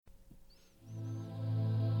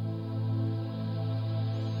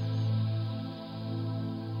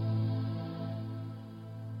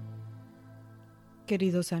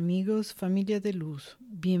Queridos amigos, familia de luz,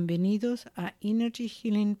 bienvenidos a Energy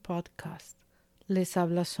Healing Podcast. Les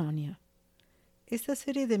habla Sonia. Esta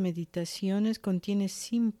serie de meditaciones contiene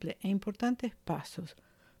simples e importantes pasos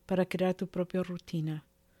para crear tu propia rutina.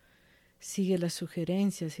 Sigue las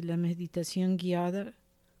sugerencias y la meditación guiada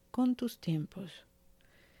con tus tiempos.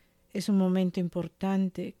 Es un momento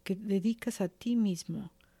importante que dedicas a ti mismo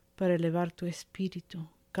para elevar tu espíritu,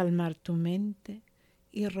 calmar tu mente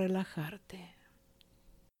y relajarte.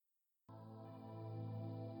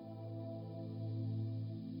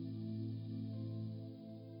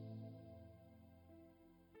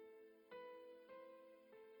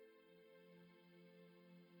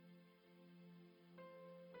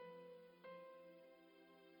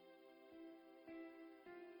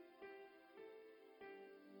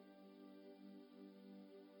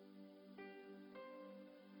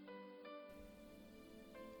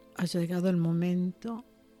 Ha llegado el momento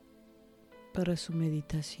para su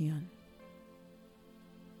meditación.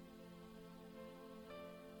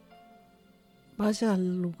 Vaya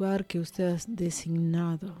al lugar que usted ha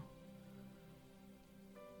designado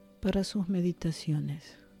para sus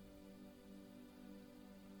meditaciones.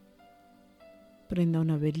 Prenda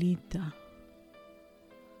una velita,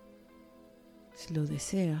 si lo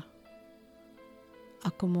desea.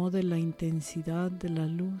 Acomode la intensidad de la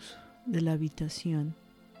luz de la habitación.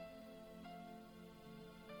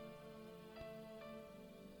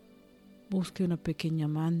 Busque una pequeña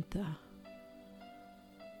manta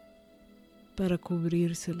para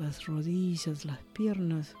cubrirse las rodillas, las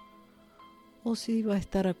piernas, o si va a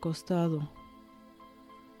estar acostado,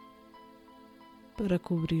 para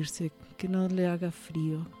cubrirse, que no le haga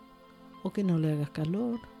frío o que no le haga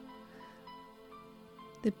calor.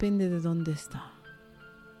 Depende de dónde está.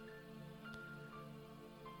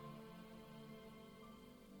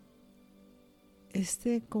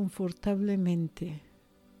 Esté confortablemente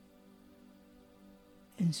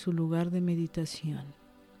en su lugar de meditación.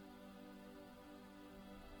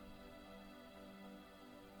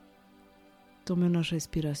 Tome una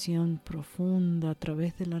respiración profunda a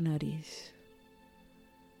través de la nariz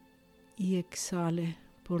y exhale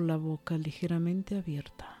por la boca ligeramente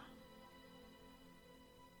abierta.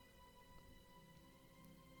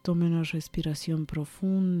 Tome una respiración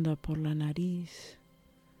profunda por la nariz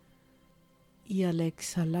y al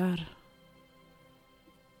exhalar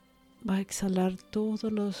va a exhalar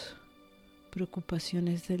todas las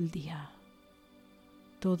preocupaciones del día,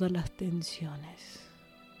 todas las tensiones.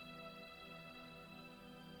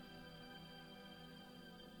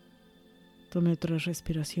 Tome otra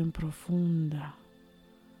respiración profunda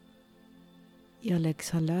y al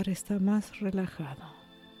exhalar está más relajado.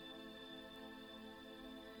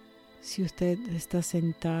 Si usted está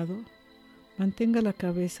sentado, mantenga la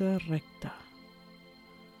cabeza recta.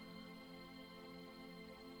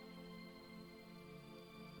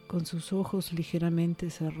 Con sus ojos ligeramente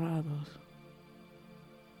cerrados.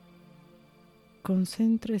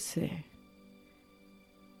 Concéntrese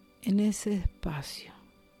en ese espacio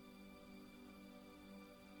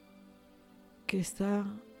que está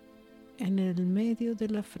en el medio de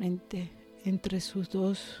la frente, entre sus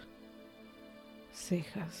dos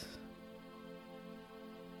cejas.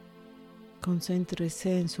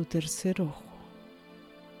 Concéntrese en su tercer ojo.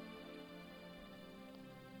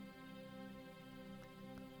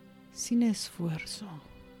 Sin esfuerzo.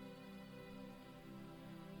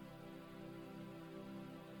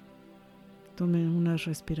 Tome una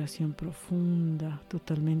respiración profunda,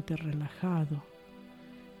 totalmente relajado,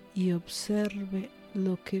 y observe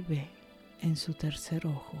lo que ve en su tercer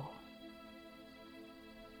ojo.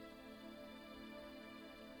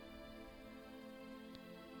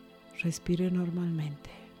 Respire normalmente.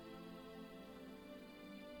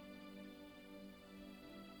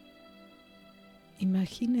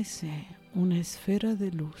 Imagínese una esfera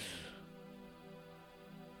de luz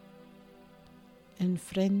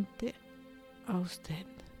enfrente a usted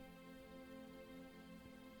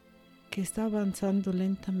que está avanzando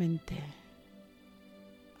lentamente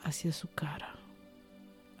hacia su cara,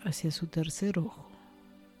 hacia su tercer ojo.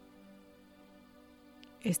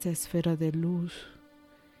 Esta esfera de luz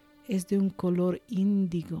es de un color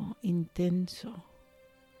índigo intenso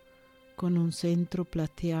con un centro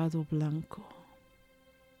plateado blanco.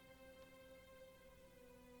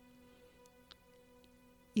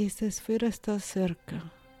 Y esta esfera está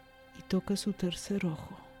cerca y toca su tercer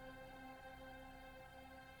ojo.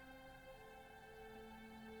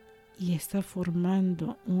 Y está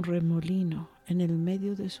formando un remolino en el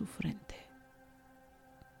medio de su frente.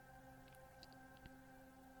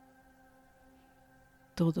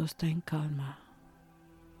 Todo está en calma.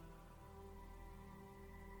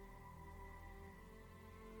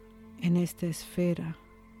 En esta esfera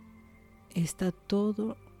está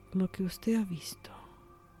todo lo que usted ha visto.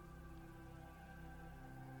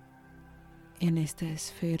 En esta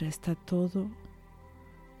esfera está todo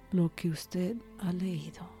lo que usted ha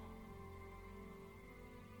leído.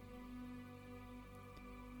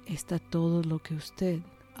 Está todo lo que usted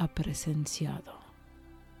ha presenciado.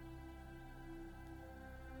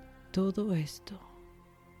 Todo esto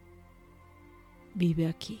vive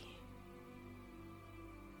aquí.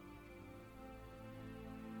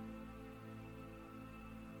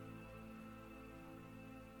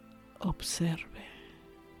 Observe.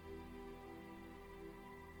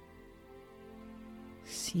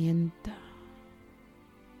 Sienta.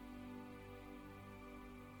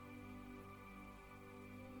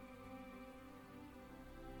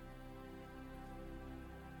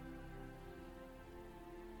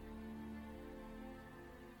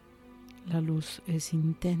 La luz es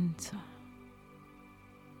intensa.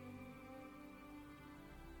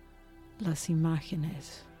 Las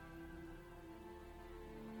imágenes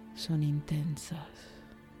son intensas.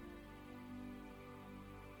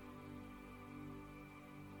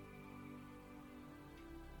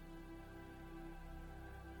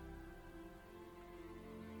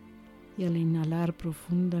 Y al inhalar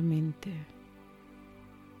profundamente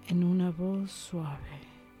en una voz suave,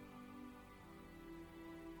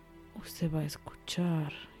 usted va a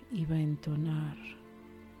escuchar y va a entonar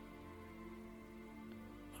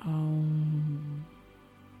Aum.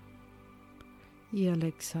 Y al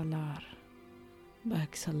exhalar, va a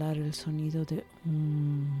exhalar el sonido de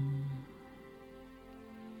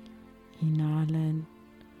Inhalen.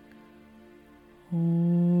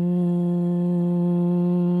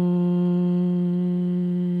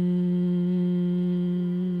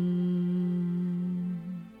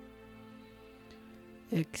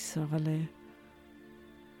 Exhale.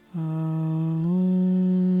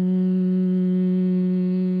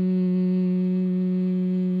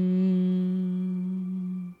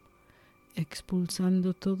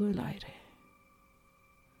 Expulsando todo el aire.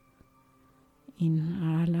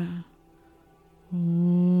 Inhala.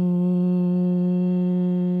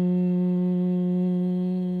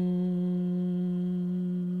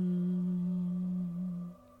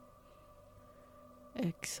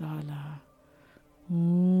 Exhala.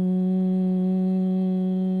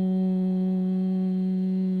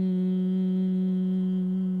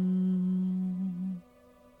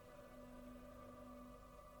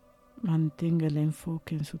 Mantenga el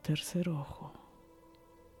enfoque en su tercer ojo.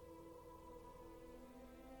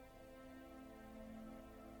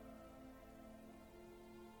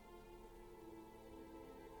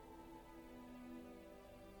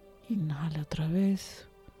 Inhala otra vez.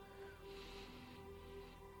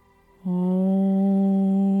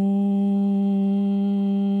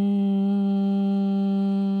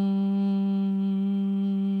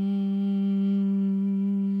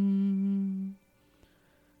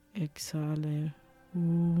 Exhale.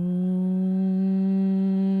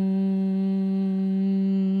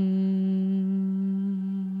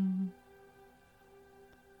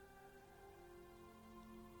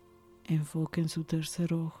 Enfoque en su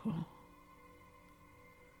tercer ojo.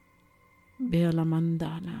 Vea la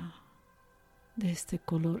mandala de este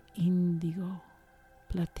color índigo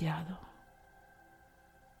plateado.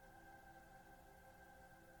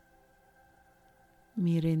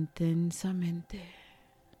 Mire intensamente.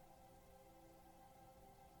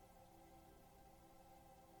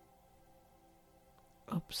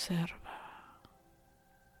 Observa.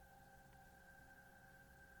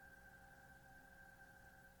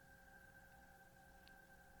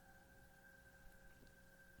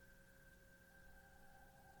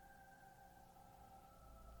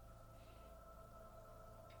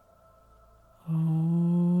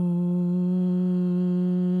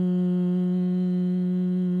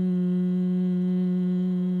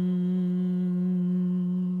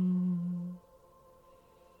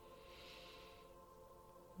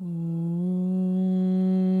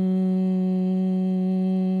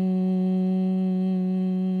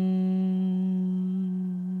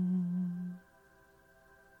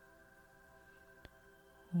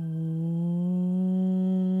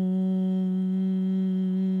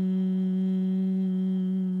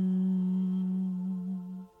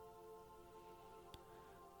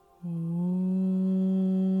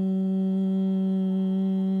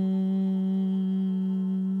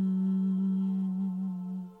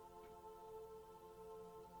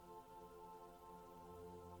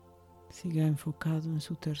 Siga enfocado en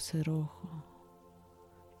su tercer ojo,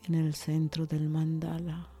 en el centro del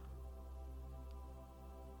mandala.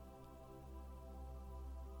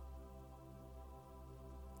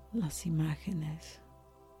 Las imágenes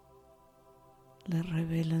le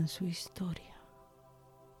revelan su historia.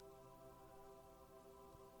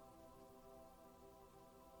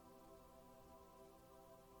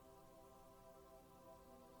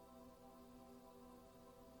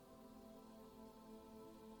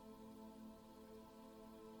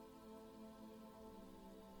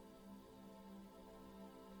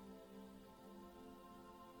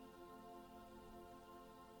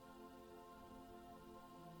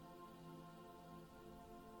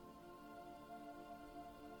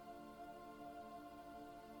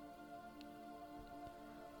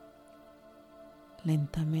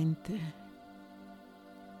 Lentamente,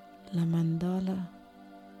 la mandala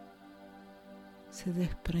se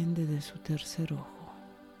desprende de su tercer ojo,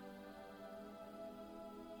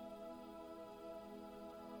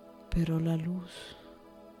 pero la luz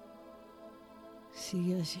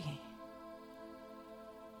sigue allí.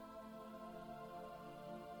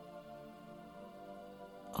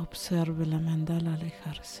 Observe la mandala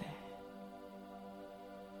alejarse.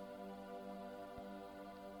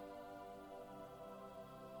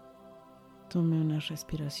 Tome una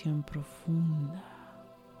respiración profunda,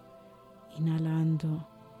 inhalando.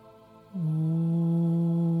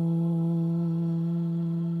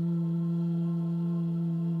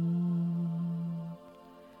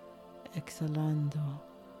 Exhalando.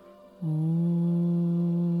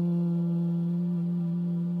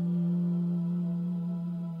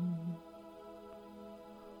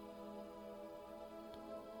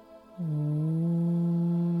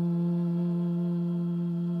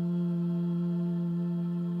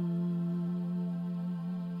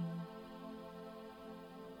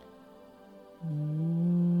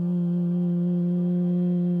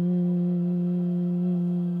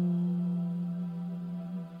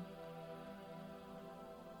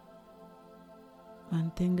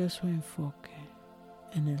 Mantenga su enfoque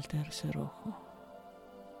en el tercer ojo.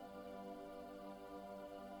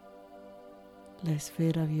 La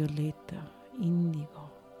esfera violeta, índigo,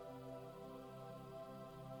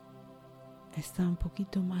 está un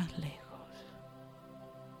poquito más lejos.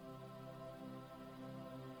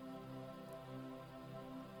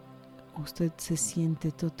 Usted se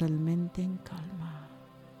siente totalmente en calma.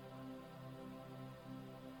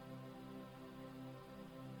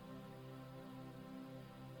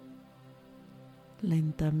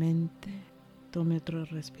 Lentamente tome otra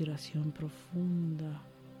respiración profunda.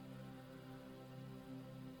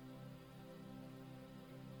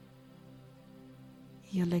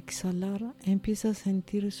 Y al exhalar empieza a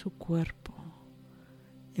sentir su cuerpo,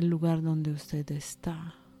 el lugar donde usted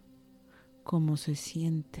está, cómo se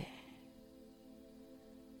siente.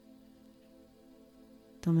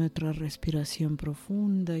 Tome otra respiración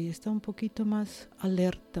profunda y está un poquito más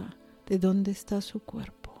alerta de dónde está su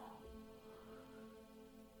cuerpo.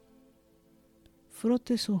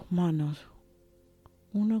 Frote sus manos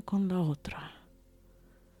una con la otra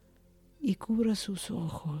y cubra sus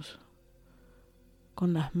ojos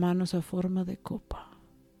con las manos a forma de copa.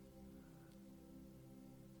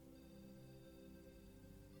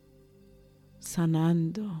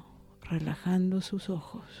 Sanando, relajando sus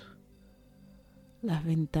ojos, las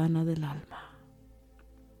ventanas del alma.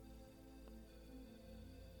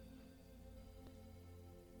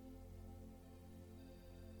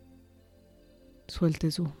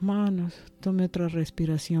 Suelte sus manos, tome otra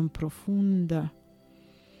respiración profunda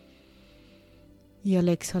y al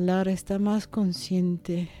exhalar está más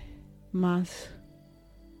consciente, más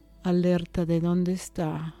alerta de dónde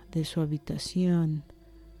está, de su habitación,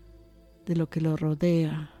 de lo que lo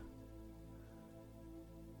rodea.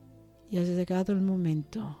 Y ha llegado el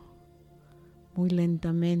momento, muy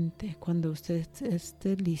lentamente, cuando usted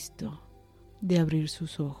esté listo, de abrir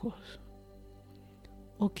sus ojos.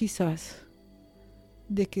 O quizás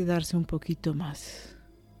de quedarse un poquito más.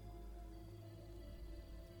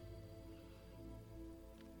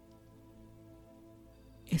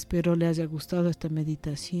 Espero le haya gustado esta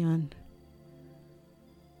meditación.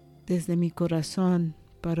 Desde mi corazón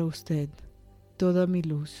para usted, toda mi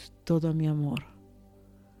luz, todo mi amor.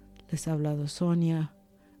 Les ha hablado Sonia.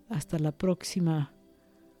 Hasta la próxima.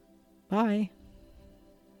 Bye.